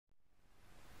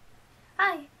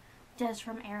Des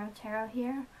from Aro-Tarot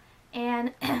here,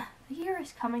 and the year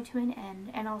is coming to an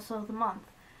end, and also the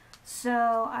month.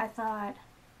 So I thought,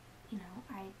 you know,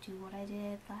 I'd do what I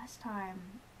did last time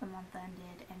the month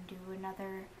ended and do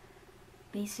another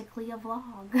basically a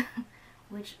vlog,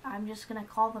 which I'm just gonna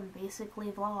call them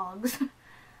basically vlogs.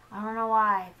 I don't know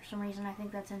why. For some reason I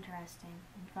think that's interesting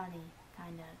and funny,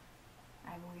 kinda.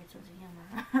 I have a weird sense of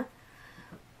humor.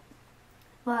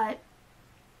 But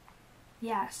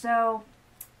yeah, so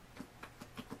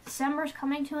December's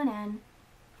coming to an end.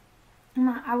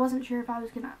 I wasn't sure if I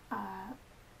was gonna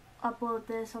upload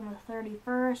this on the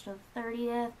 31st or the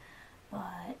 30th,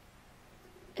 but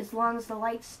as long as the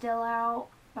light's still out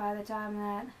by the time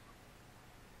that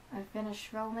I finish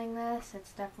filming this,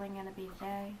 it's definitely gonna be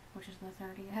today, which is the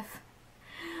 30th.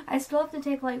 I still have to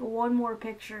take like one more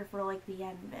picture for like the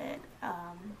end bit,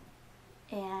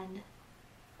 and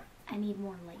I need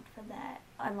more light for that,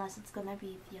 unless it's gonna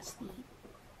be just the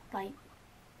light,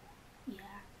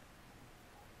 yeah,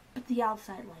 but the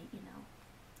outside light, you know,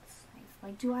 it's nice.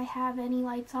 Like, do I have any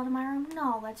lights on in my room?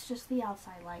 No, that's just the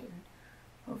outside light, and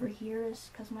over here is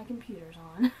because my computer's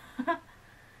on.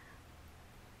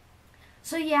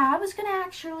 So yeah, I was gonna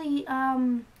actually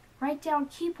write down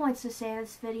key points to say in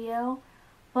this video,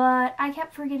 but I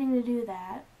kept forgetting to do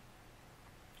that.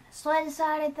 So I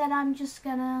decided that I'm just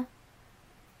gonna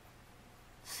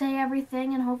say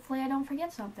everything and hopefully I don't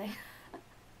forget something.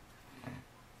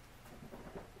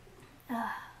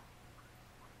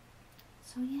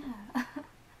 So yeah.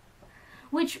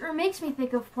 Which makes me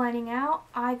think of planning out.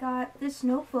 I got this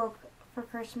notebook for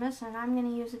Christmas and I'm going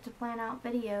to use it to plan out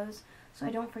videos so I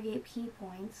don't forget key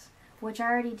points. Which I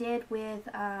already did with,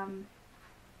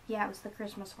 yeah, it was the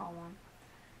Christmas haul one.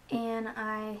 And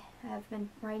I have been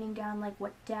writing down like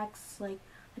what decks, like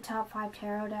the top 5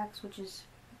 tarot decks, which is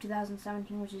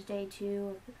 2017, which is day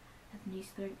 2 of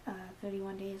these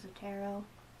 31 days of tarot.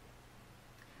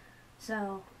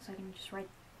 So I can just write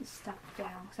this stuff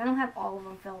down. Because I don't have all of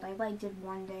them filled. I like did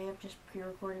one day of just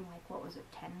pre-recording like, what was it,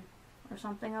 10 or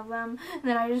something of them. And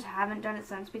then I just haven't done it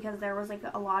since because there was like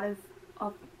a lot of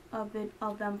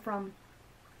them from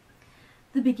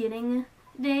the beginning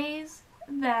days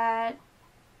that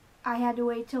I had to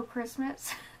wait till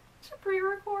Christmas to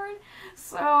pre-record.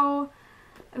 So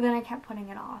then I kept putting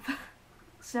it off.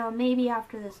 So maybe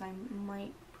after this I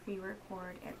might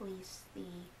pre-record at least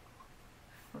the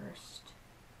first.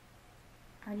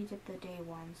 I already did the day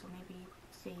 1, so maybe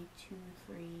say 2,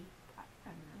 3, I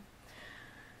don't know.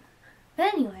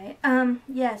 But anyway,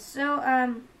 yes,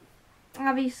 so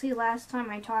obviously last time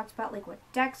I talked about like what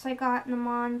decks I got in the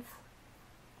month.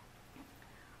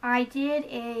 I did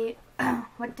a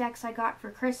what decks I got for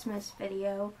Christmas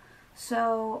video,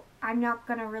 so I'm not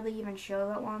going to really even show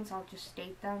that ones. I'll just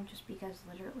state them just because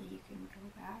literally you can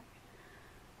go back.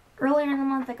 Earlier in the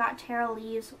month I got Tarot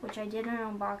Leaves, which I did an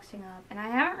unboxing of, and I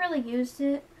haven't really used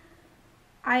it.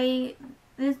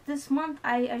 This month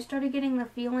I started getting the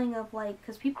feeling of like,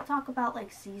 because people talk about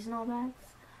like seasonal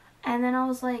decks, and then I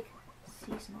was like,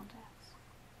 seasonal decks,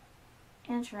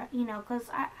 you know, because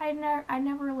I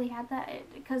never really had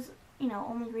that, because, you know,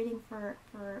 only reading for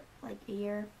like a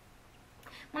year.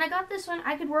 When I got this one,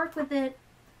 I could work with it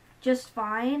just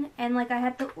fine, and like I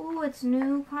had the ooh, it's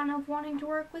new kind of wanting to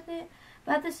work with it,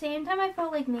 but at the same time I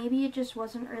felt like maybe it just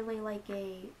wasn't really like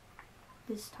a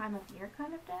this time of year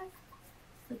kind of deck.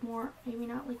 Like more, maybe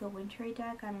not like a wintry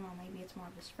deck, I don't know, maybe it's more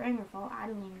of a spring or fall, I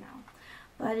don't even know.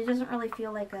 But it doesn't really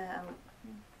feel like a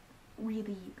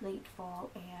really late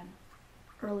fall and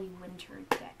early winter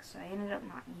deck, so I ended up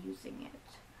not using it.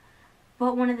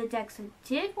 But one of the decks I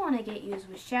did want to get used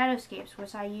was Shadowscapes,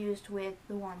 which I used with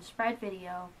the one spread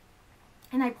video,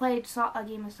 and I played a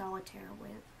game of solitaire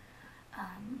with,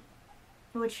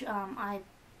 which I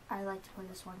like to play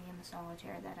this one game of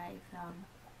solitaire that I found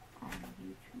on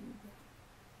YouTube.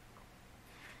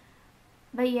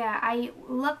 But yeah, I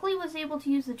luckily was able to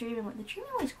use the Dreaming Way. The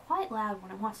Dreaming Way is quite loud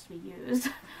when it wants to be used,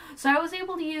 so I was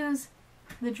able to use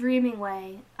the Dreaming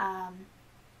Way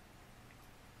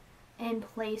in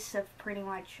place of pretty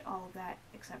much all of that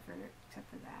except for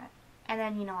that. And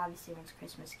then, you know, obviously once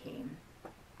Christmas came,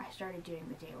 I started doing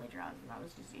the daily draws, and I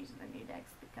was just using the new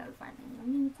decks because I need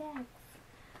new decks.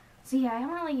 So yeah, I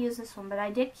haven't really used this one, but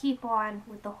I did keep on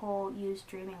with the whole use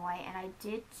Dreaming Way, and I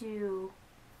did do,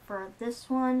 for this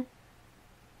one,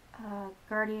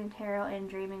 Guardian Tarot and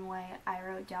Dreaming Way, I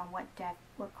wrote down what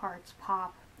cards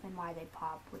pop and why they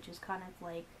pop, which is kind of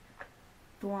like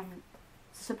the one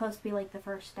supposed to be like the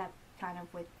first step kind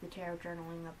of with the tarot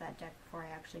journaling of that deck before I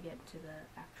actually get to the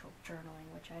actual journaling,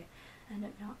 which I end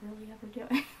up not really ever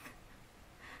doing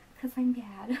because I'm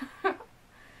bad.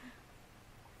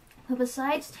 But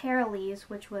besides tarot leaves,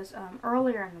 which was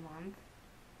earlier in the month,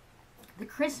 the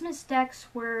Christmas decks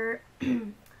were...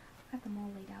 I've got them all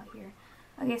laid out here.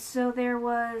 Okay, so there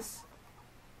was...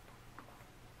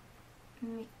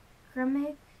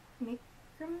 Micramic?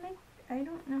 I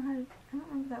don't remember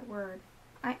that word.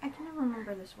 I can never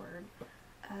remember this word.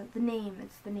 The name,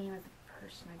 it's the name of the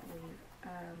person, I believe.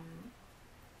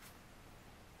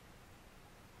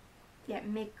 Yeah,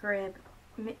 Micramig.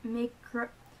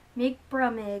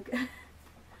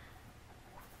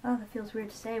 Oh, that feels weird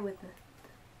to say with the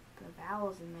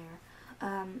vowels in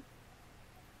there.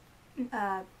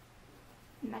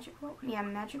 Magical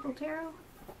tarot.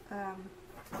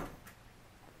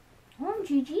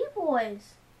 GG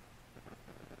boys.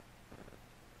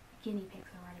 Guinea pigs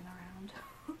are running around.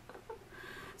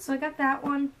 So I got that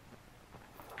one.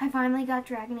 I finally got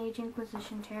Dragon Age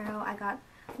Inquisition Tarot. I got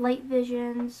Light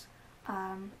Visions,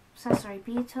 Sasori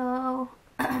Bito,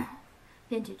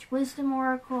 Vintage Wisdom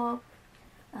Oracle,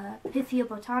 Pythia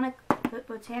Botanica,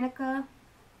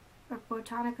 or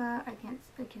Botanica. I can't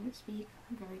speak.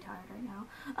 I'm very tired right now.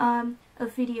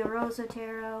 Ophidia Rosa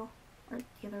Tarot, or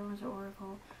the other one's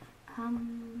Oracle.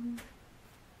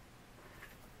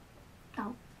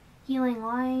 Healing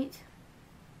Light.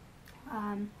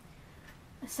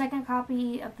 A second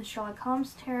copy of the Sherlock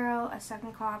Holmes Tarot, a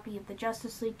second copy of the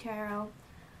Justice League Tarot,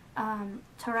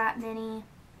 TaRat Mini,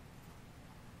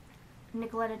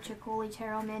 Nicoletta Ceccoli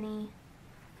Tarot Mini.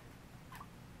 I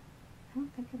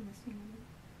don't think I'm missing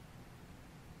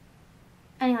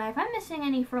any. Anyway, if I'm missing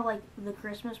any for like the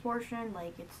Christmas portion,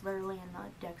 like it's literally in the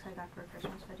decks I got for a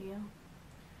Christmas video.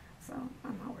 So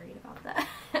I'm not worried about that.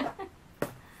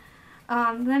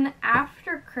 Then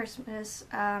after Christmas,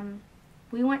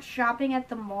 we went shopping at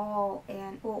the mall,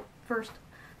 and well, first,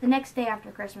 the next day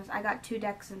after Christmas, I got 2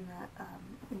 decks in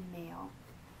the mail.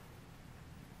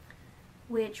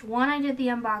 Which one I did the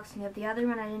unboxing of, the other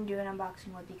one I didn't do an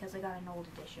unboxing with because I got an old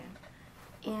edition.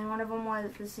 And one of them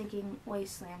was the Sinking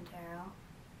Wasteland Tarot,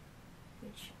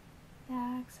 which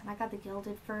decks, and I got the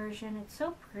gilded version. It's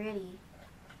so pretty.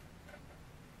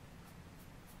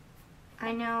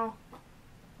 I know.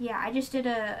 Yeah, I just did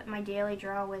my daily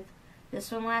draw with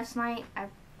this one last night.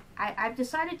 I've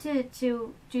decided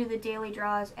to do the daily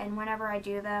draws, and whenever I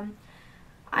do them,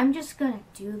 I'm just gonna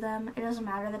do them. It doesn't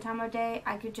matter the time of day.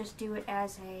 I could just do it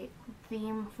as a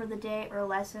theme for the day or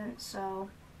lesson. So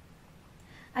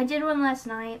I did one last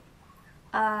night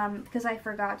because I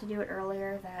forgot to do it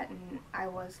earlier. And I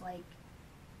was like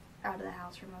out of the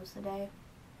house for most of the day.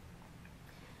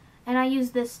 And I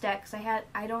used this deck because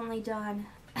I'd only done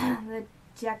the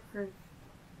deck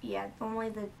only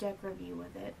the deck review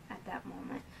with it at that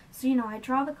moment. So, you know, I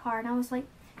draw the card and I was like,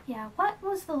 yeah, what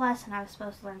was the lesson I was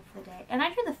supposed to learn for the day? And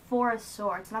I drew the 4 of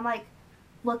Swords, and I'm like,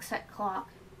 looks at clock,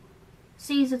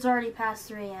 sees it's already past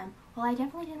 3 a.m. Well, I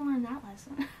definitely didn't learn that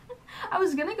lesson. I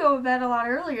was going to go to bed a lot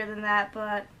earlier than that,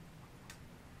 but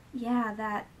yeah,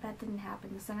 that didn't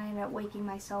happen. So then I ended up waking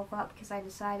myself up because I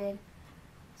decided,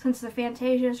 since the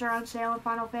Fantasias are on sale in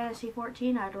Final Fantasy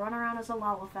XIV, I'd run around as a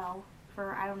Lalafell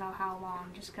for I don't know how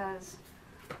long, just because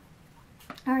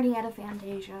I already had a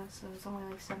Fantasia, so it's only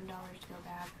like $7 to go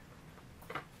back.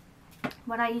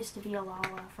 But I used to be a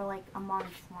Lala for like a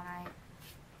month when I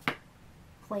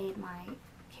played my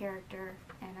character,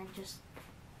 and I just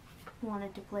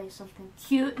wanted to play something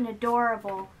cute and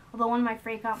adorable. Although one of my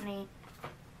free company,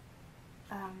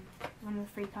 one of the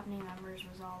free company members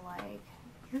was all like,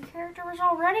 your character was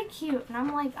already cute, and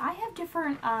I'm like, I have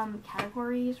different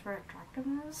categories for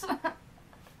attractiveness.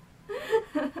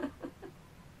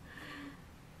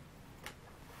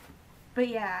 But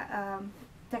yeah,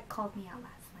 Deck called me out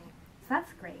last night, so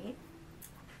that's great.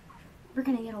 We're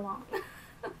gonna get along.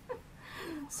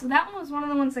 So that one was one of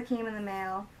the ones that came in the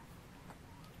mail,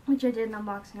 which I did an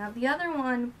unboxing of. The other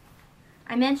one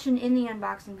I mentioned in the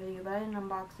unboxing video, but I didn't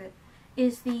unbox it,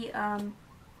 is the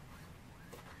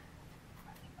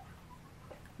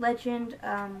Legend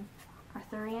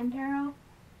Arthurian Tarot,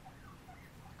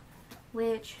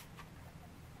 which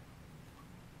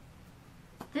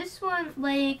this one,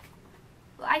 like,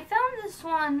 I found this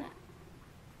one,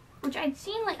 which I've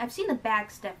seen the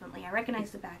backs definitely. I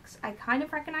recognize the backs. I kind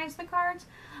of recognize the cards,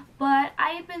 but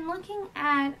I have been looking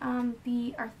at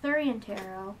the Arthurian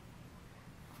Tarot,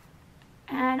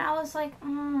 and I was like,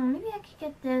 maybe I could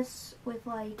get this with,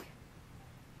 like,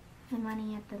 the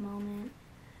money at the moment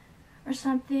or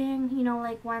something, you know,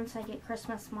 like once I get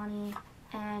Christmas money.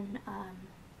 And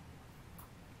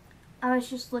I was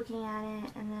just looking at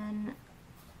it, and then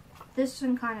this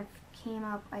one kind of came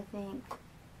up, I think,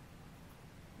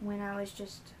 when I was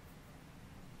just,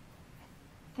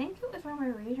 I think it was on my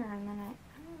radar, and then I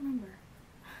don't remember.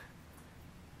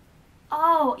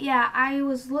 Oh, yeah, I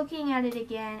was looking at it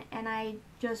again, and I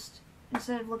just,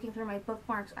 instead of looking through my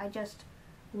bookmarks, I just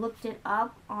looked it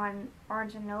up on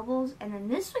Barnes & Nobles, and then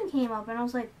this one came up, and I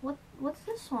was like, what's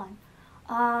this one?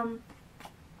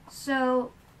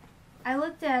 So I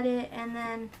looked at it, and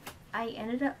then I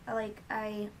ended up, like,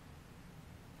 I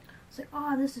was like,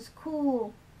 oh, this is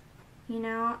cool, you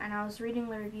know, and I was reading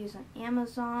the reviews on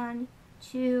Amazon,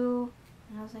 too,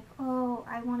 and I was like, oh,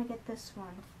 I want to get this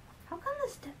one. How come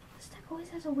this deck always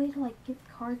has a way to, like, get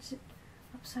cards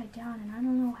upside down, and I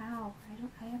don't know how.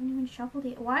 I haven't even shuffled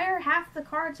it. Why are half the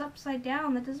cards upside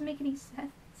down? That doesn't make any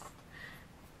sense.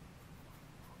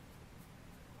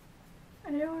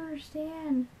 I don't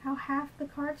understand how half the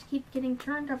cards keep getting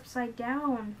turned upside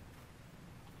down.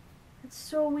 It's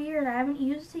so weird. I haven't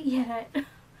used it yet.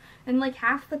 And, like,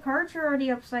 half the cards are already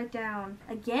upside down.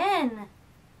 Again!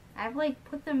 I've, like,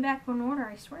 put them back in order,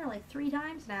 I swear, like 3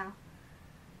 times now.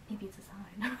 Maybe it's a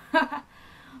sign.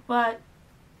 But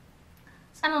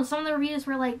I don't know, some of the reviews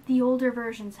were like the older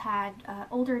versions had,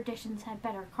 older editions had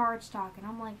better card stock, and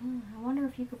I'm like, I wonder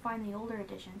if you could find the older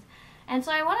editions. And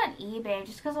so I went on eBay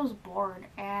just because I was bored,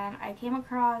 and I came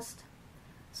across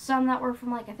some that were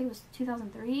from, like, I think it was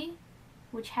 2003,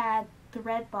 which had the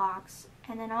red box,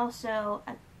 and then also,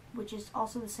 which is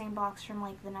also the same box from,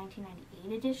 like, the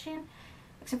 1998 edition,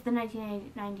 except the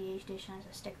 1998 edition has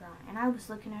a sticker on it. And I was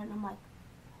looking at it, and I'm like,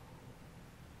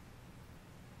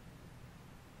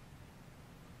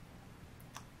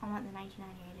 I want the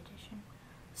 1998 edition.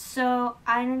 So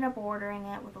I ended up ordering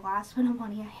it with the last bit of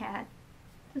money I had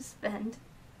to spend.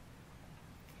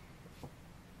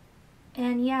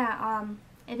 And yeah,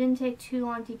 it didn't take too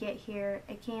long to get here.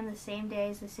 It came the same day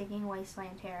as the Singing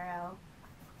Wasteland Tarot.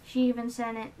 She even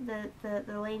sent it,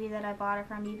 the lady that I bought it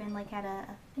from even, like, had a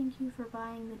thank you for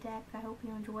buying the deck, I hope you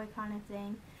enjoy kind of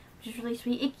thing, which is really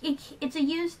sweet. It's a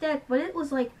used deck, but it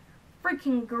was, like,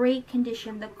 freaking great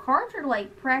condition. The cards are,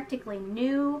 like, practically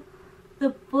new. The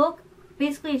book,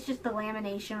 basically it's just the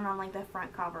lamination on, like, the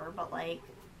front cover, but, like,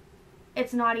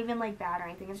 it's not even, like, bad or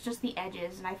anything. It's just the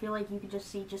edges, and I feel like you could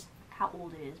just see just how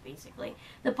old it is, basically.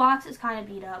 The box is kind of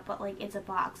beat up, but, like, it's a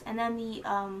box. And then the,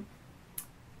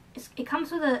 it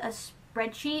comes with a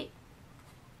spreadsheet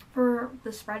for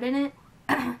the spread in it,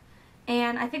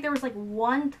 and I think there was, like,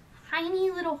 one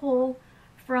tiny little hole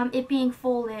from it being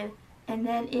folded, and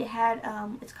then it had,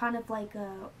 it's kind of like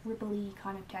a ripply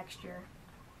kind of texture.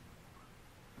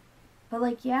 But,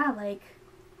 like, yeah, like,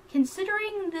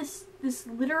 considering this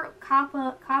literal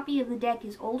copy of the deck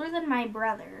is older than my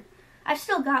brother, I've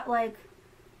still got, like,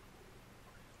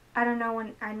 I don't know when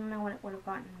it would have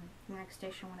gotten, the next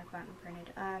edition would have gotten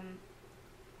printed,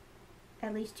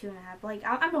 at least 2.5, like,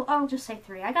 I'll just say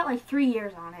 3. I got, like, 3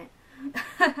 years on it.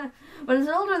 But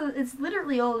it's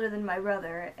literally older than my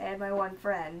brother and my one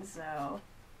friend, so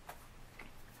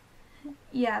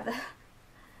yeah,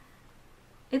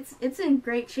 it's in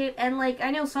great shape. And, like, I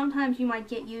know sometimes you might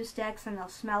get used decks and they'll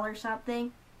smell or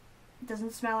something. It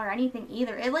doesn't smell or anything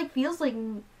either. It, like, feels like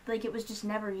it was just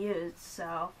never used,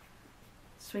 so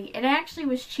sweet. It actually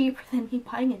was cheaper than me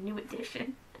buying a new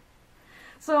edition.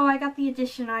 So I got the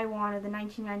edition I wanted, the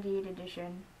 1998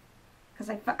 edition. Because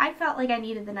I felt like I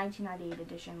needed the 1998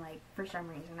 edition, like, for some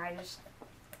reason. I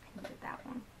needed that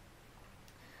one.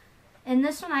 And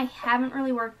this one I haven't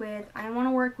really worked with. I want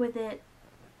to work with it.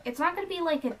 It's not going to be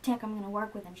like a deck I'm going to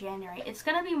work with in January. It's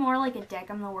going to be more like a deck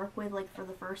I'm going to work with, like, for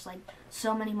the first, like,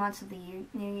 so many months of the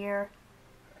new year.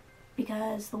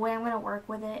 Because the way I'm going to work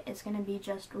with it is going to be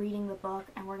just reading the book,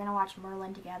 and we're going to watch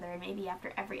Merlin together. And maybe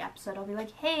after every episode I'll be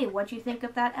like, hey, what'd you think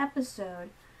of that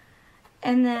episode?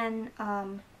 And then,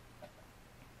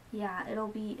 yeah, it'll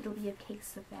be a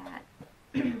case of that.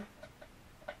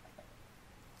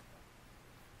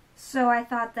 So I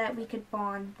thought that we could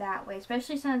bond that way,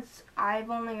 especially since I've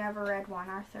only ever read one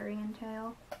Arthurian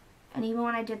tale. And even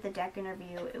when I did the deck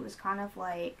interview, it was kind of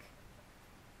like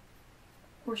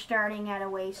we're starting at a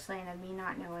wasteland of me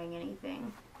not knowing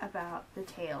anything about the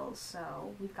tales,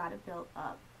 so we've got to build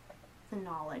up the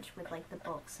knowledge with, like, the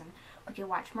books, and we can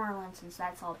watch Merlin since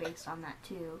that's all based on that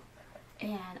too.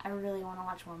 And I really want to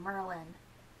watch more Merlin.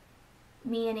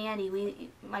 Me and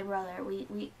Andy, my brother,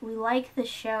 we like the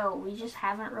show. We just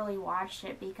haven't really watched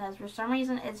it because for some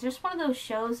reason it's just one of those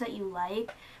shows that you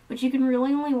like, but you can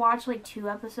really only watch, like, 2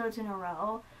 episodes in a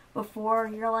row before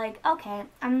you're like, okay,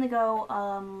 I'm gonna go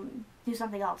do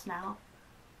something else now.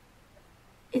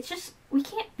 It's just, we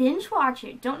can't binge watch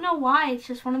it. Don't know why. It's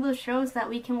just one of those shows that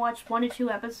we can watch 1 to 2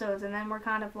 episodes and then we're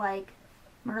kind of, like,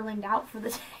 Merlin'd out for the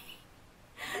day.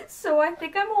 So I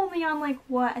think I'm only on, like,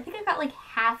 what? I think I got, like,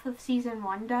 half of season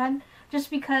 1 done just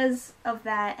because of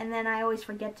that, and then I always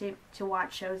forget to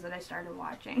watch shows that I started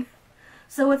watching.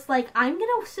 So it's like, I'm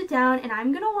gonna sit down and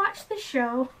I'm gonna watch the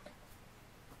show,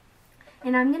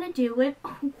 and I'm gonna do it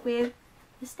with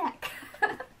this deck.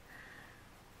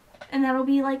 And that'll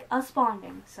be like us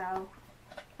bonding, so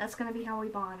that's gonna be how we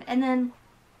bond. And then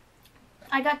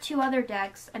I got 2 other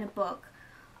decks and a book.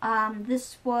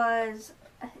 This was,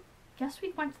 I guess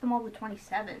we went to the mall the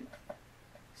 27th.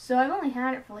 So I've only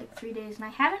had it for like 3 days, and I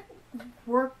haven't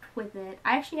worked with it.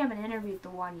 I actually haven't interviewed the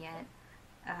one yet.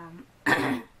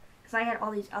 Because I had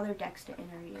all these other decks to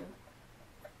interview.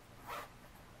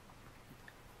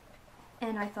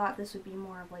 And I thought this would be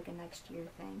more of like a next year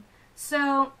thing.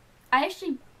 So I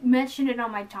actually mentioned it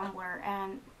on my Tumblr,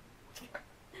 and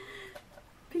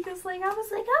because like I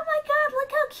was like, oh my god,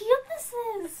 look how cute this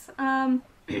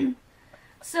is.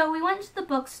 So we went to the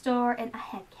bookstore, and I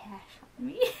had cash on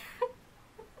me.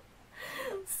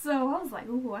 So I was like,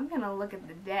 ooh, I'm gonna look at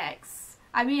the decks.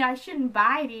 I mean, I shouldn't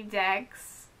buy any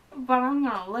decks, but I'm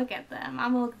gonna look at them.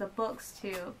 I'm gonna look at the books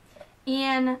too.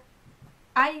 And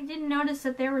I didn't notice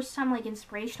that there were some like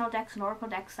inspirational decks and oracle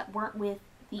decks that weren't with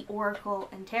the oracle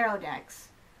and tarot decks.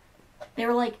 They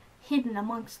were like hidden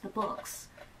amongst the books.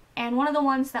 And one of the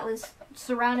ones that was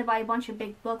surrounded by a bunch of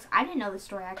big books, I didn't know the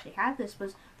story actually had this,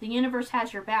 was The Universe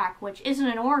Has Your Back, which isn't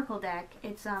an oracle deck.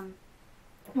 It's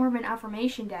more of an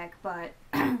affirmation deck, but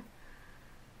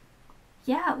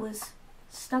yeah, it was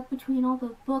stuck between all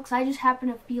the books. I just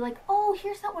happened to be like, oh,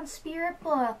 here's that one spirit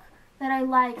book that I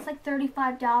like. It's like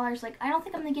 $35. Like, I don't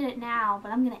think I'm gonna get it now,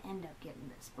 but I'm gonna end up getting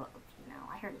this book, you know.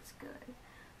 I heard it's good.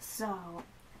 So,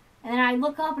 and then I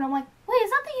look up and I'm like, wait, is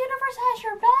that The Universe Has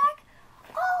Your Back?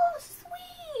 Oh,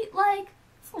 sweet! Like,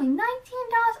 it's only $19.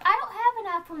 I don't have an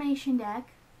affirmation deck.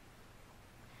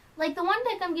 Like, the one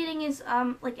deck I'm getting is,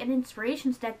 like, an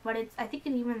inspirations deck, but it's, I think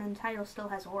even the title still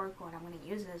has oracle, and I'm going to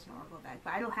use it as an oracle deck,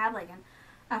 but I don't have, like, an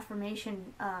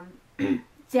affirmation,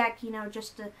 deck, you know,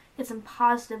 just to get some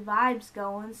positive vibes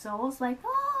going, so I was like,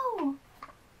 oh,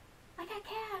 I got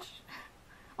cash.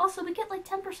 Also, we get, like,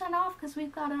 10% off, because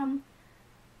we've got,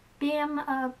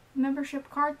 BAM, membership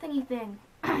card thingy thing.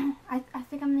 I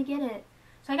think I'm going to get it.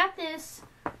 So I got this.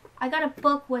 I got a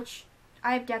book, which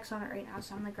I have decks on it right now,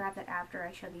 so I'm going to grab that after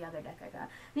I show the other deck I got.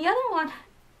 The other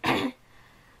one,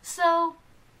 so,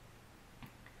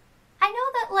 I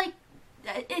know that, like,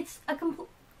 it's a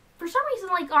for some reason,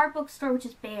 like, our bookstore, which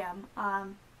is BAM,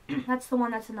 that's the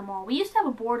one that's in the mall. We used to have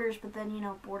a Borders, but then, you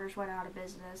know, Borders went out of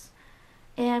business.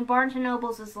 And Barnes &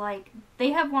 Noble's is, like,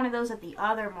 they have one of those at the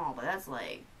other mall, but that's,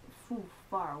 like,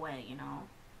 far away, you know.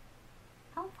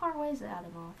 How far away is the other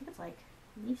mall? I think it's, like,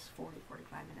 at least 40,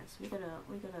 45 minutes. We go to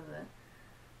the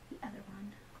other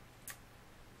one.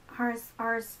 Ours,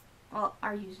 well,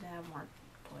 ours used to have more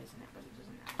toys in it, but it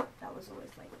doesn't matter. That was always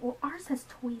like, well, ours has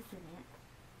toys in it.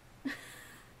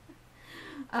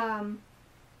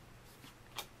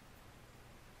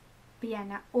 But yeah,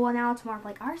 now tomorrow,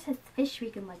 like, ours has fish we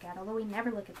can look at, although we never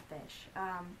look at the fish.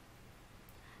 But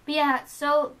yeah,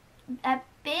 so at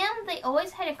BAM, they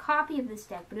always had a copy of this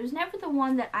deck, but it was never the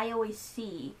one that I always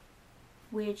see,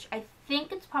 which I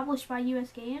think it's published by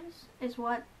US Games, is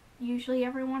what usually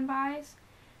everyone buys.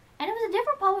 And it was a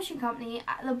different publishing company.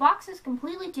 The box is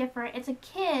completely different. It's a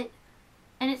kit,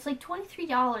 and it's like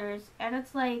 $23, and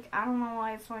it's like, I don't know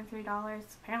why it's $23.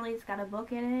 Apparently it's got a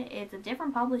book in it. It's a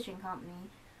different publishing company.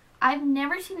 I've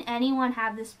never seen anyone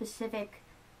have this specific,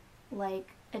 like,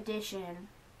 edition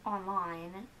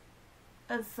online.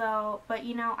 So, but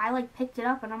you know, I like picked it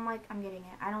up and I'm like, I'm getting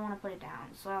it. I don't want to put it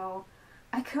down. So,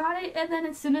 I got it, and then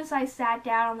as soon as I sat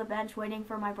down on the bench waiting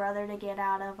for my brother to get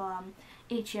out of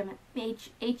H&M,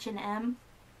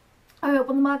 I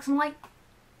opened the box and I'm like,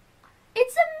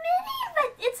 it's a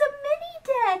mini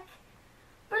deck.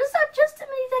 But it's not just a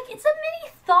mini deck, it's a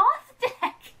mini Thoth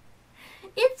deck.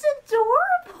 It's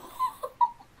adorable.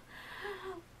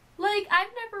 Like,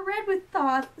 I've never read with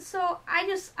Thoth, so I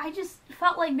just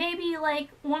felt like maybe, like,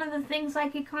 one of the things I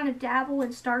could kind of dabble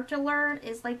and start to learn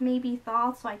is, like, maybe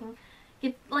Thoth, so I can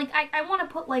get, like, I want to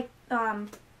put, like,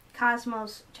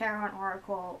 Cosmos, Tarot, and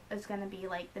Oracle is going to be,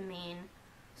 like, the main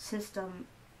system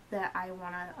that I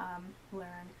want to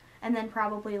learn. And then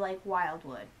probably, like,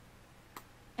 Wildwood.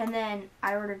 And then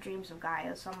I ordered Dreams of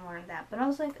Gaia, so I'm going to learn that. But I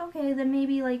was like, okay, then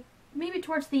maybe, like, maybe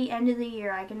towards the end of the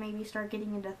year I can maybe start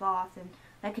getting into Thoth, and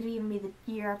that could even be the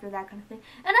year after that kind of thing.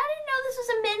 And I didn't know this was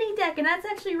a mini deck, and that's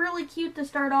actually really cute to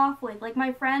start off with. Like,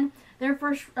 my friend, their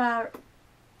first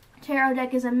tarot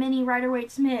deck is a mini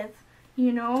Rider-Waite-Smith,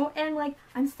 you know? And, like,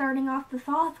 I'm starting off the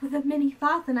Thoth with a mini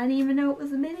Thoth, and I didn't even know it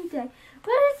was a mini deck.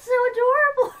 But it's so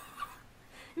adorable!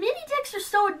 Mini decks are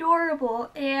so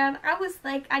adorable, and I was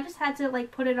like, I just had to,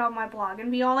 like, put it on my blog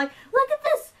and be all like, look at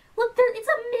this! Look, it's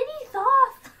a mini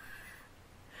Thoth!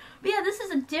 But yeah, this is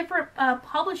different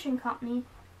publishing company.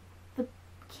 The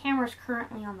camera's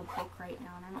currently on the book right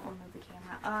now, and I don't want to move the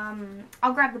camera.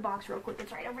 I'll grab the box real quick.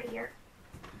 It's right over here.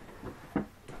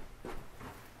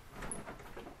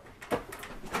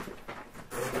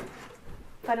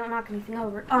 If I don't knock anything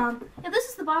over. Yeah, this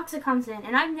is the box it comes in,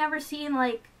 and I've never seen,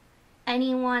 like,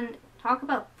 anyone talk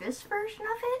about this version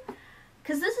of it.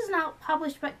 Because this is not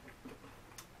published by...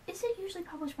 Is it usually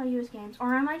published by US Games?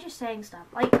 Or am I just saying stuff?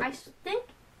 Like, I think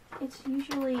it's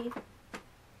usually...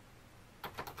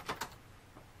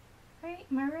 Right?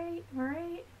 Am I right? Am I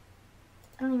right?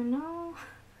 I don't even know.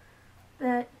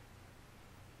 That...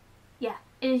 Yeah,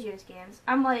 it is US Games.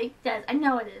 I'm like, Des, I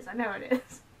know it is. I know it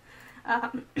is.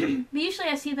 But usually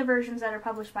I see the versions that are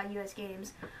published by US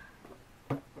Games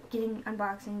getting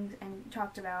unboxings and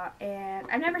talked about, and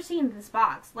I've never seen this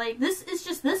box. Like, this is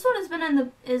just, this one has been in the,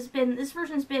 this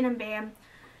version's been in BAM,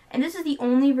 and this is the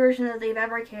only version that they've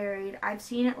ever carried. I've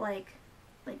seen it like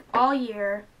all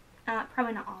year,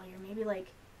 probably not all year, maybe like,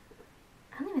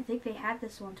 I don't even think they had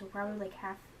this one until probably like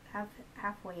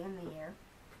halfway in the year.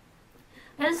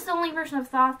 And this is the only version of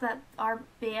Thoth that our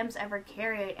BAMs ever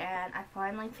carried, and I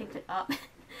finally picked it up.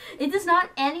 It does not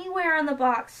anywhere on the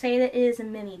box say that it is a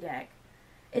mini deck.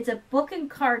 It's a book and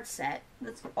card set.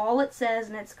 That's all it says,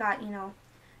 and it's got, you know,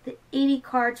 the 80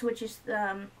 cards, which is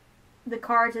the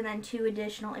cards, and then 2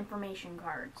 additional information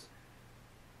cards.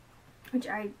 Which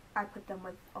I put them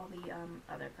with all the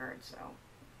other cards, so.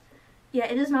 Yeah,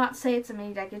 it does not say it's a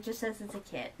mini deck, it just says it's a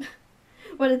kit.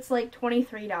 But it's like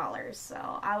 $23,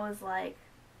 so I was like,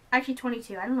 actually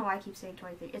 $22. I don't know why I keep saying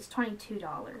 23. It's $22.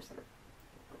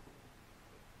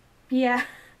 Yeah.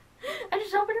 I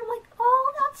just opened it, I'm like,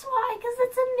 oh, that's why, because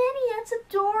it's a mini. It's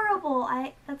adorable.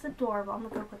 That's adorable. I'm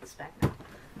going to go put this back now.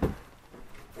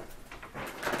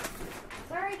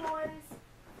 Sorry, boys.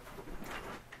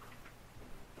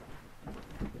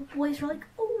 The boys were like,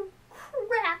 oh,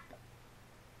 crap.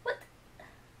 What? They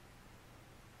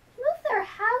moved their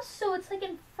house so it's like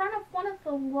in front of one of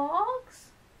the logs?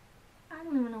 I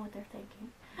don't even know what they're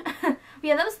thinking. But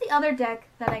yeah, that was the other deck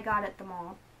that I got at the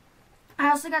mall. I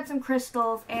also got some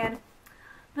crystals, and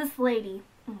this lady.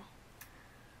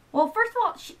 Well, first of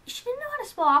all, she didn't know how to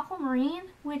spell aquamarine,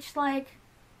 which, like,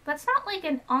 that's not, like,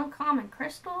 an uncommon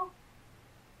crystal.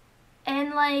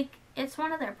 And, like, it's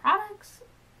one of their products.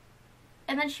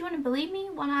 And then she wouldn't believe me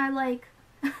when I, like,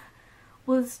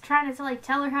 was trying to, like,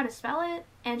 tell her how to spell it.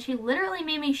 And she literally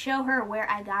made me show her where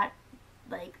I got,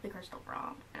 like, the crystal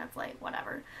from. And it's like,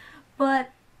 whatever. But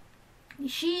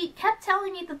she kept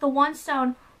telling me that the one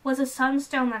stone was a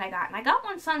sunstone that I got. And I got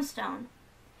one sunstone.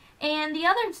 And the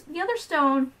other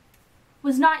stone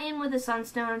was not in with the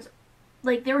sunstones.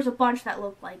 Like, there was a bunch that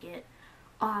looked like it.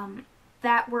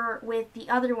 That were with the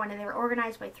other one, and they were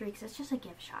organized by 3, because it's just a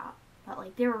gift shop. But,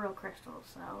 like, they were real crystals,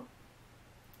 so.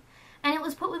 And it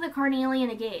was put with a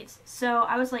carnelian agates. So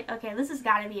I was like, okay, this has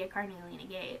got to be a carnelian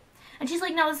agate. And she's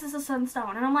like, no, this is a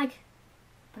sunstone. And I'm like,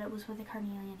 but it was with a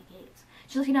carnelian agates.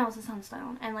 She's like, no, it's a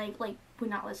sunstone. And, like would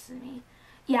not listen to me.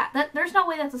 Yeah, there's no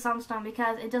way that's a sunstone,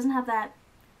 because it doesn't have that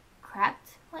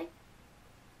cracked, like,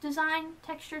 design,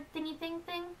 texture thingy thing,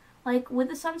 like, with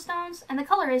the sunstones. And the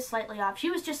color is slightly off.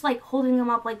 She was just, like, holding them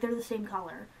up like they're the same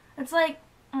color. It's like,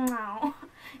 no.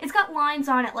 It's got lines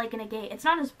on it like an agate. It's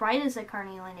not as bright as a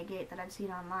carnelian agate that I've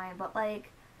seen online, but,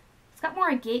 like, it's got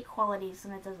more agate qualities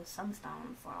than it does a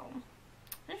sunstone, so.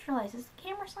 I just realized, is the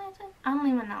camera slanted? I don't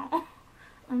even know.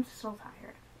 I'm so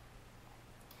tired.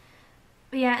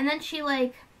 But yeah, and then she,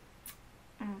 like,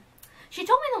 she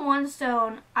told me the one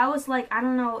stone. I was like, I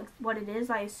don't know what it is.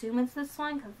 I assume it's this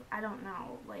one, because I don't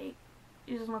know. Like,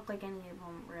 it doesn't look like any of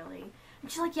them, really. And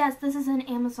she's like, yes, this is an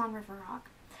Amazon River Rock.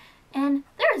 And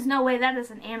there is no way that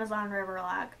is an Amazon River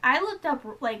Rock. I looked up,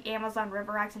 like, Amazon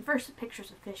River Rocks, and first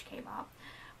pictures of fish came up.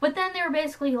 But then they were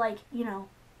basically, like, you know,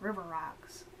 river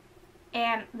rocks.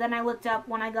 And then I looked up,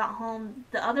 when I got home,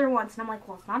 the other ones, and I'm like,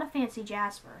 well, it's not a fancy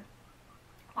jasper.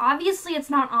 Obviously, it's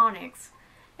not onyx.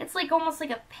 It's, like, almost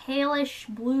like a palish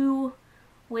blue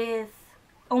with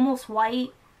almost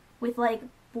white with, like,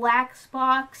 black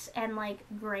spots and, like,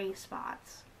 gray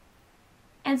spots.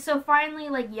 And so finally,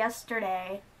 like,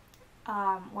 yesterday,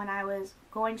 when I was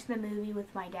going to the movie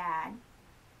with my dad,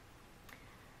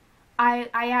 I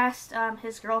asked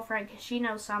his girlfriend, because she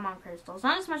knows some on crystals.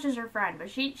 Not as much as her friend, but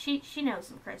she knows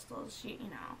some crystals, you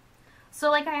know.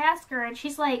 So, like, I asked her, and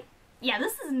she's like, yeah,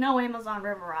 this is no Amazon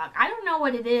River Rock. I don't know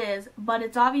what it is, but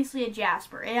it's obviously a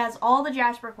jasper. It has all the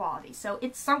jasper qualities, so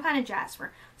it's some kind of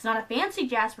jasper. It's not a fancy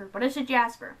jasper, but it's a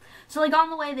jasper. So, like,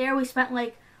 on the way there, we spent,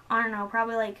 like, I don't know,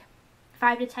 probably, like,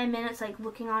 5 to 10 minutes, like,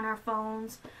 looking on our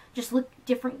phones. Just look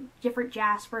different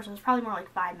jaspers. It was probably more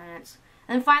like 5 minutes.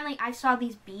 And finally I saw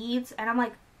these beads, and I'm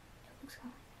like, it looks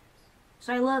kind of like this.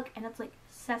 So I look, and it's like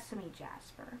sesame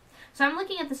jasper. So I'm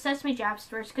looking at the sesame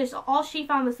jaspers, because all she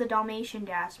found was the Dalmatian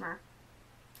jasper.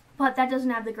 But that doesn't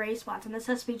have the gray spots, and the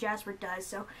sesame jasper does,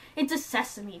 so it's a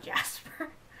sesame jasper.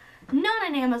 Not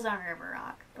an Amazon River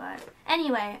Rock, but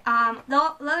anyway,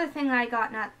 the other thing that I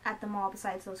got at the mall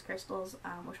besides those crystals,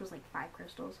 which was like 5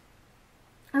 crystals,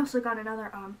 I also got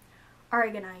another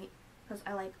aragonite, because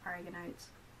I like aragonites.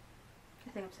 I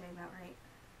think I'm saying that right.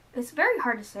 It's very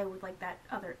hard to say with like that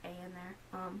other A in there.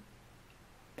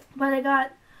 But I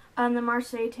got the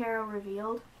Marseille Tarot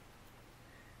Revealed,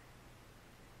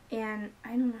 and I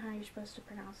don't know how you're supposed to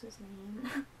pronounce his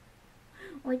name.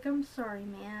 Like, I'm sorry,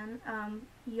 man.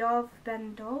 Yov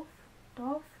Ben Dov?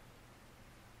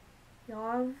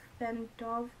 Yov Ben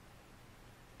Dov?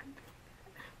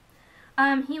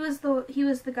 He was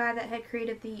the guy that had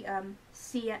created the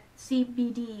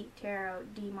CBD Tarot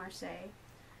de Marseille,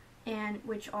 and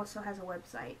which also has a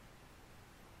website.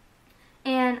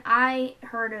 And I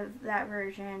heard of that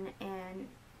version and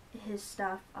his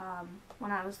stuff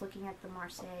when I was looking at the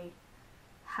Marseille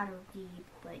how to read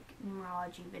like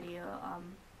numerology video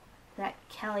that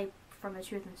Kelly from The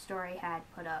Truth and Story had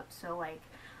put up. So like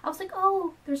I was like,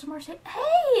 oh, there's a Marseille.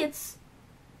 Hey, it's,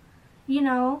 you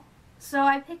know. So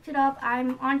I picked it up.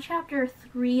 I'm on chapter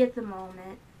 3 at the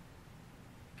moment.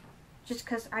 Just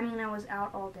because, I mean, I was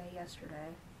out all day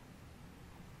yesterday.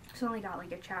 So I only got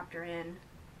like a chapter in.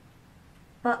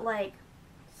 But like,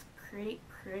 it's pretty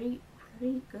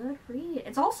good read.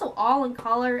 It's also all in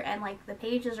color, and like the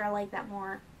pages are like that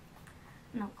more,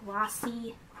 you know,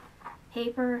 glossy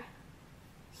paper.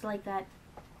 It's like that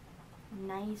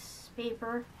nice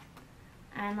paper.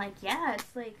 And like, yeah,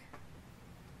 it's like,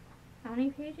 how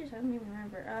many pages? I don't even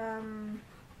remember.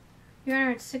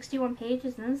 361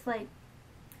 pages, and it's like,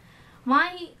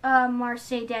 my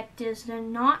Marseille deck does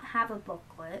not have a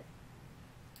booklet.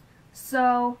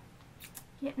 So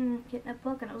getting a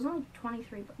book, and it was only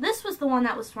 $23. This was the one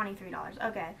that was $23.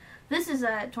 Okay, this is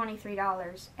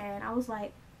 $23, and I was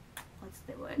like, let's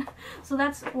do it. So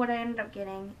that's what I ended up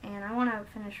getting, and I want to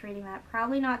finish reading that.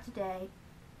 Probably not today.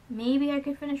 Maybe I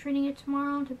could finish reading it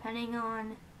tomorrow, depending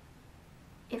on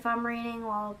if I'm reading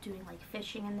while doing like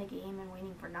fishing in the game and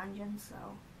waiting for dungeons. So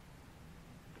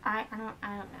I don't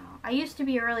know. I used to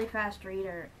be a really fast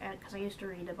reader because I used to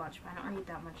read a bunch, but I don't read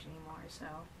that much anymore. So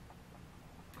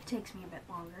it takes me a bit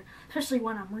longer, especially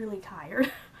when I'm really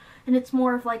tired. And it's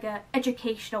more of like a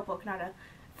educational book, not a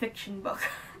fiction book,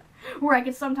 where I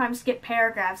could sometimes skip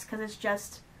paragraphs because it's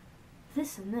just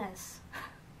this and this.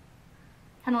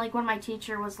 Kind of like when my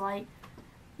teacher was like,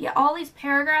 yeah, all these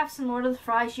paragraphs in Lord of the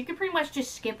Flies, you could pretty much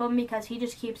just skip them because he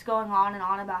just keeps going on and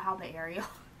on about how the Ariel.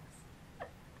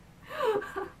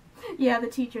 Yeah, the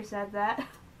teacher said that.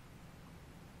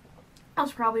 That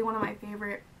was probably one of my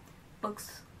favorite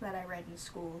books that I read in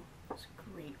school. It was a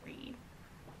great read.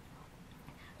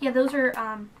 Yeah, those are,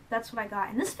 that's what I got.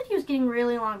 And this video is getting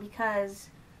really long because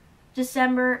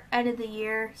December, end of the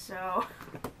year, so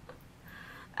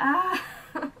I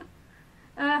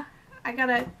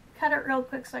gotta cut it real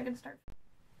quick so I can start.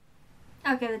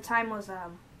 Okay, the time was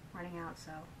running out,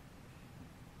 so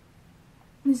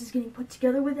this is getting put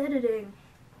together with editing.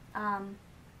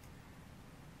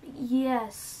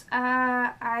 Yes,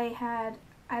 I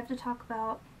have to talk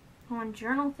about one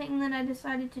journal thing that I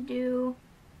decided to do,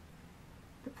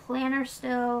 the planner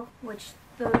still, which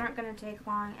those aren't going to take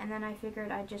long, and then I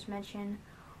figured I'd just mention,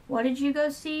 what did you go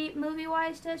see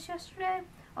movie-wise this yesterday?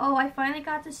 Oh, I finally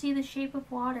got to see The Shape of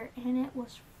Water, and it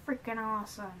was freaking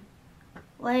awesome.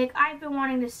 Like, I've been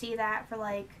wanting to see that for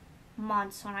like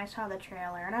months when I saw the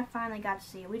trailer, and I finally got to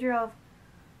see it. We drove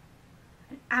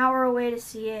an hour away to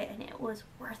see it, and it was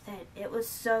worth it. It was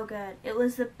so good. It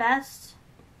was the best,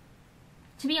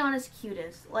 to be honest,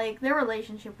 cutest. Like, their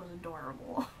relationship was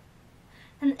adorable.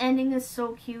 And the ending is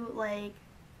so cute, like,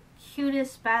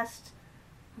 cutest, best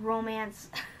romance,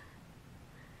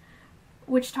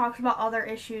 which talks about other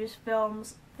issues, film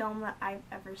that I've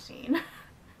ever seen.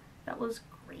 That was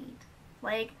great.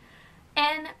 Like,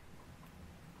 and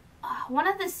one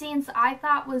of the scenes I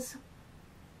thought was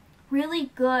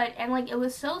really good, and like, it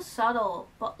was so subtle,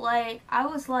 but like, I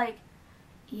was like,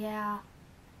 yeah,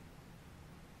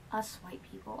 us white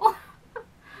people.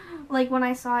 Like, when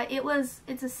I saw it,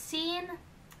 it's a scene,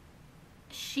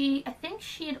 I think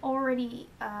she had already,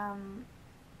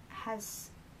 has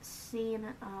seen,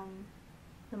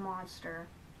 the monster.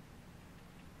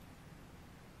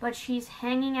 But she's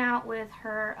hanging out with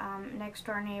her, next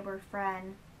door neighbor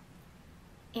friend,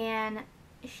 and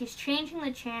she's changing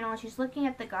the channel, she's looking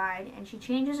at the guide, and she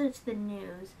changes it to the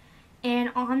news,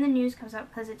 and on the news comes up,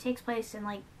 because it takes place in,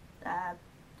 like,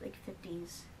 like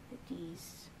 50s.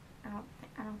 I don't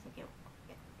think it.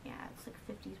 Yeah, it's like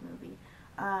a 50s movie.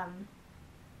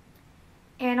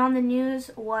 And on the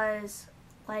news was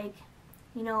like,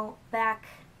 you know, back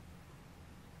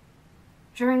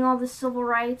during all the civil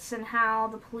rights and how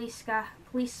the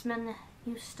policemen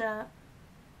used to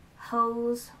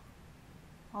hose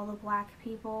all the black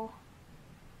people,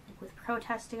 like with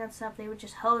protesting and stuff. They would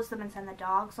just hose them and send the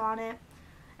dogs on it,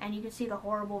 and you can see the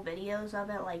horrible videos of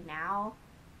it. Like now,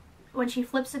 when she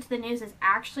flips it to the news, it's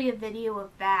actually a video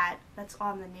of that's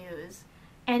on the news,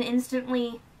 and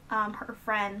instantly, her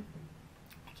friend,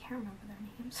 I can't remember their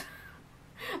names.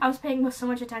 I was paying so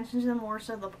much attention to them, more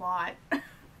so the plot.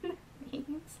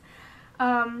 Names.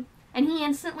 And he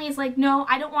instantly is like, no,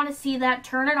 I don't want to see that.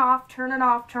 Turn it off, turn it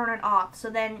off, turn it off. So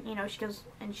then, you know, she goes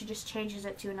and she just changes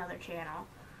it to another channel.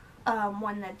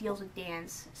 One that deals with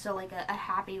dance. So like a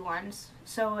happy one.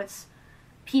 So it's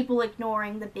people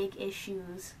ignoring the big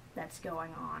issues that's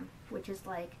going on. Which is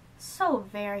like so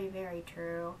very, very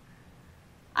true.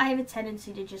 I have a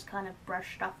tendency to just kind of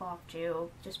brush stuff off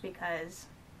too. Just because,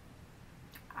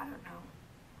 I don't know.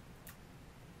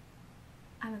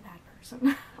 I'm a bad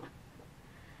person.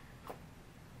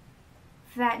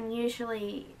 That, and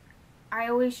usually I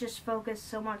always just focus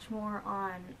so much more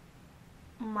on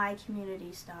my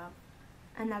community stuff,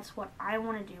 and that's what I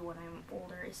want to do when I'm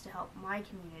older, is to help my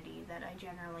community, that I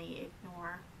generally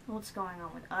ignore what's going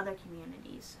on with other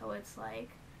communities. So it's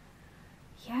like,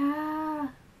 yeah,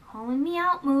 calling me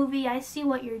out, movie, I see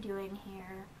what you're doing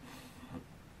here.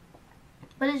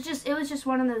 But it was just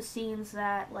one of those scenes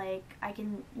that, like, I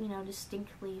can, you know,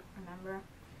 distinctly remember.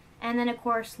 And then, of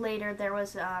course, later there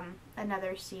was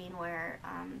another scene where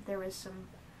there was some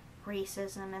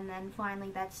racism, and then finally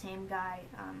that same guy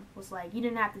was like, you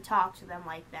didn't have to talk to them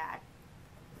like that.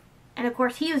 And, of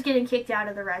course, he was getting kicked out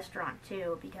of the restaurant,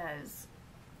 too, because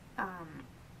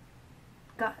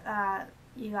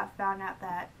you got found out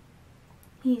that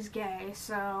he's gay.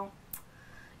 So,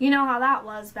 you know how that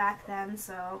was back then,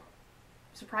 so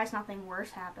surprised nothing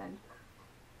worse happened.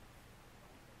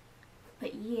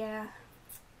 But, yeah.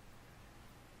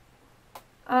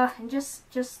 And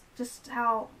just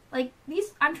how, like,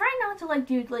 these, I'm trying not to, like,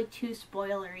 do, like, too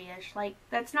spoilery-ish. Like,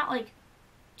 that's not, like,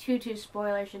 too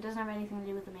spoilerish. It doesn't have anything to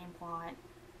do with the main plot.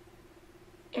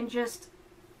 And just,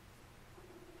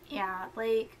 yeah,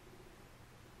 like,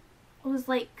 it was,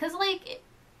 like, because, like,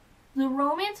 the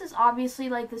romance is obviously,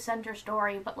 like, the center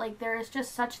story, but, like, there is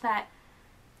just such that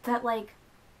like,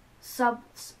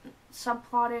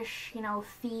 subplotish, you know,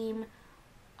 theme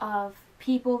of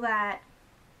people that,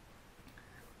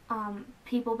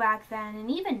 people back then,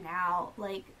 and even now,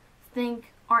 like,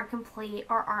 think aren't complete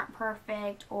or aren't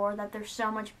perfect, or that they're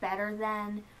so much better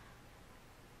than,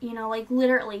 you know, like,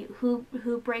 literally, who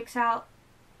breaks out,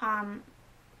 them,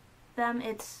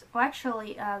 it's, well,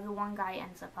 actually, the one guy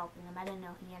ends up helping them. I didn't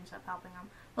know he ends up helping them.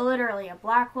 But literally, a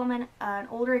black woman, an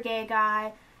older gay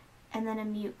guy, and then a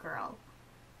mute girl,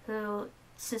 who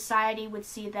society would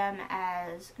see them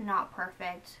as not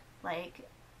perfect, like,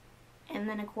 and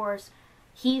then, of course,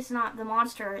 he's not, the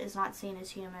monster is not seen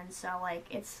as human, so, like,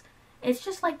 it's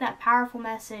just, like, that powerful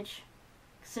message,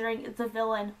 considering the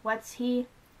villain, what's he?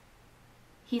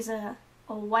 He's a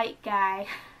white guy,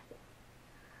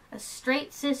 a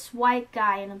straight cis white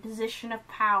guy in a position of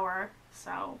power,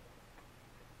 so,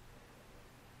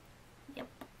 yep.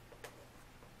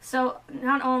 So,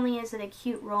 not only is it a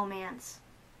cute romance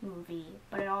movie,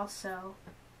 but it also,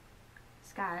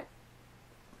 it's got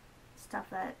stuff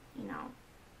that, you know,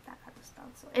 that kind of stuff.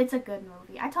 So it's a good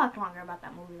movie. I talked longer about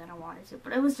that movie than I wanted to,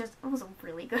 but it was a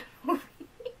really good movie.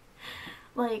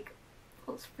 Like,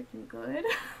 it was freaking good.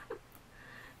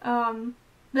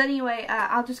 But anyway,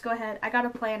 I'll just go ahead. I got a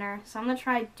planner, so I'm going to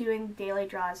try doing daily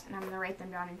draws, and I'm going to write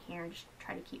them down in here and just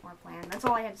try to keep more planned. That's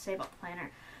all I had to say about the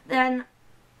planner. Then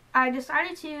I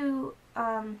decided to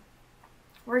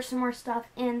work some more stuff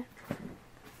in,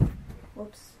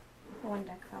 whoops, one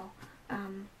deck fell,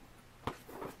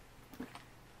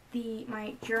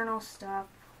 my journal stuff,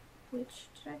 which,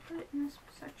 did I put it in this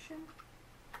section?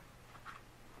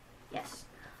 Yes.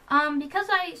 Because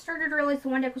I started to realize the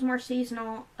one deck was more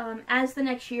seasonal, as the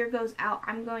next year goes out,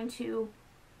 I'm going to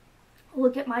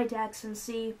look at my decks and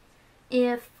see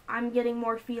if I'm getting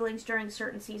more feelings during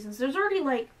certain seasons. There's already,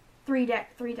 like, three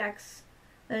decks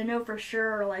that I know for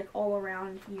sure are, like, all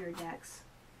around year decks.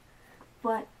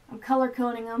 But I'm color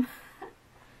coding them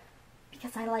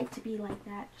because I like to be like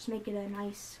that. Just make it a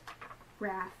nice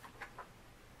graph.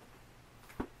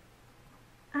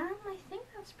 I think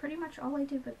that's pretty much all I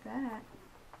did with that.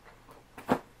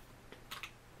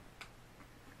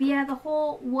 But yeah, the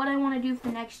whole what I want to do for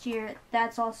next year,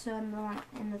 that's also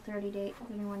in the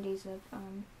 31 days of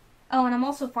oh, and I'm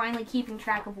also finally keeping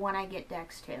track of when I get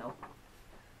decks too.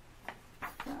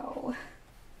 So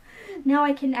now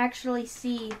I can actually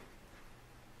see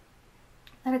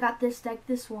that I got this deck,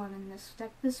 this one, and this deck,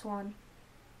 this one.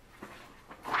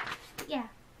 But yeah.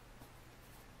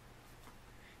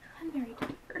 I'm very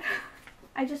tired.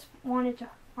 I just wanted to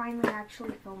finally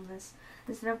actually film this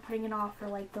instead of putting it off for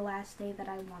like the last day that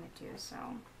I wanted to, so.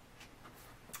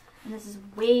 And this is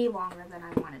way longer than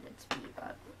I wanted it to be,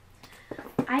 but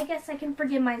I guess I can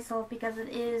forgive myself because it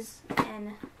is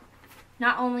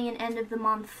not only an end of the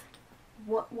month,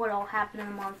 what all happened in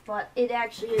the month, but it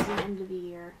actually is an end of the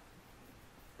year.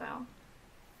 So,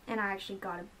 and I actually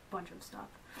got a bunch of stuff.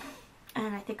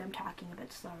 And I think I'm talking a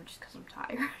bit slower just because I'm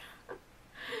tired.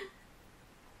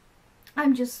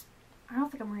 I don't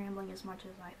think I'm rambling as much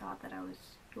as I thought that I was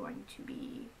going to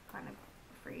be. Kind of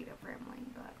afraid of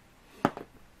rambling, but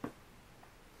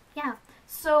yeah.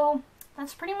 So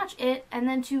that's pretty much it. And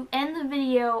then to end the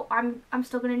video, I'm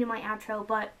still gonna do my outro,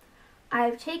 but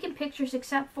I've taken pictures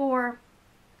except for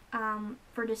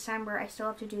December. I still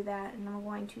have to do that, and I'm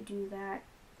going to do that.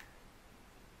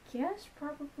 Guess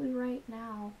probably right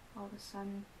now. All the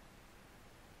sun.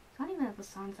 It's not even that the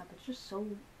sun's up. It's just so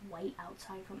white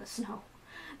outside from the snow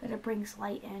that it brings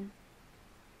light in.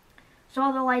 So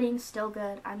all the lighting's still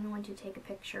good. I'm going to take a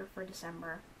picture for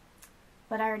December,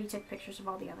 but I already took pictures of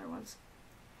all the other ones.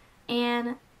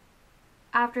 And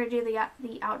after I do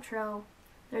the outro,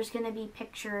 there's going to be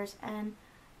pictures, and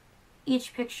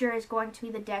each picture is going to be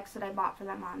the decks that I bought for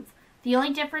that month. The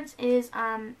only difference is 2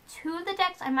 of the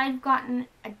decks I might have gotten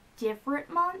a different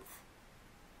month,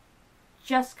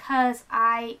 just because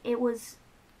it was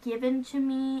given to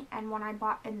me and when I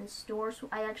bought in the store, so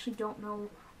I actually don't know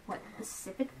what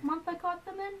specific month I got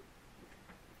them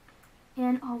in.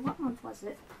 And oh, what month was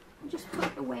it? I just put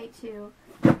it away too.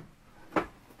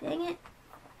 Dang it.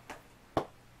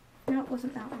 No, it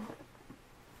wasn't that one.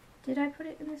 Did I put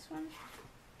it in this one?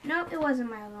 Nope, it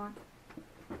wasn't my other one.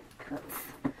 Oops.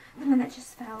 The one that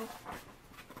just fell.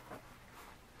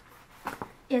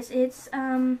 Yes, it's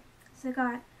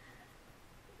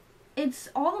it's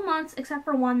all the months except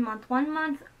for 1 month. 1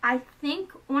 month, I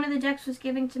think one of the decks was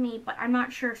given to me, but I'm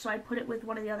not sure, so I put it with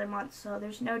one of the other months. So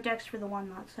there's no decks for the 1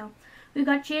 month. So we've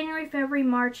got January, February,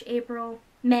 March, April,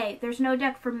 May. There's no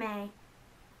deck for May.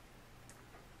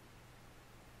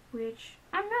 Which,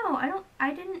 I don't know,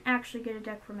 I didn't actually get a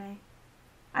deck for May.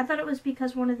 I thought it was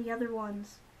because one of the other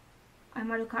ones I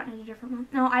might have gotten in a different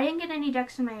month. No, I didn't get any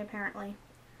decks in May apparently,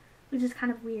 which is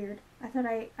kind of weird. I thought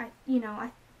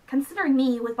considering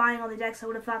me with buying all the decks, I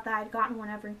would have thought that I'd gotten one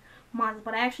every month,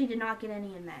 but I actually did not get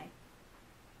any in May.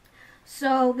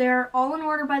 So they're all in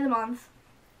order by the month,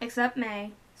 except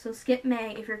May. So skip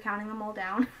May if you're counting them all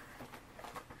down.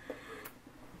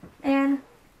 And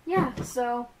yeah,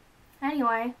 so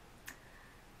anyway,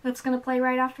 that's going to play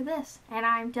right after this. And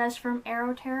I'm Des from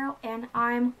Aro-Tarot, and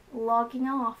I'm logging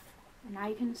off. And now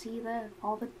you can see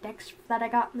all the decks that I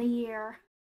got in the year.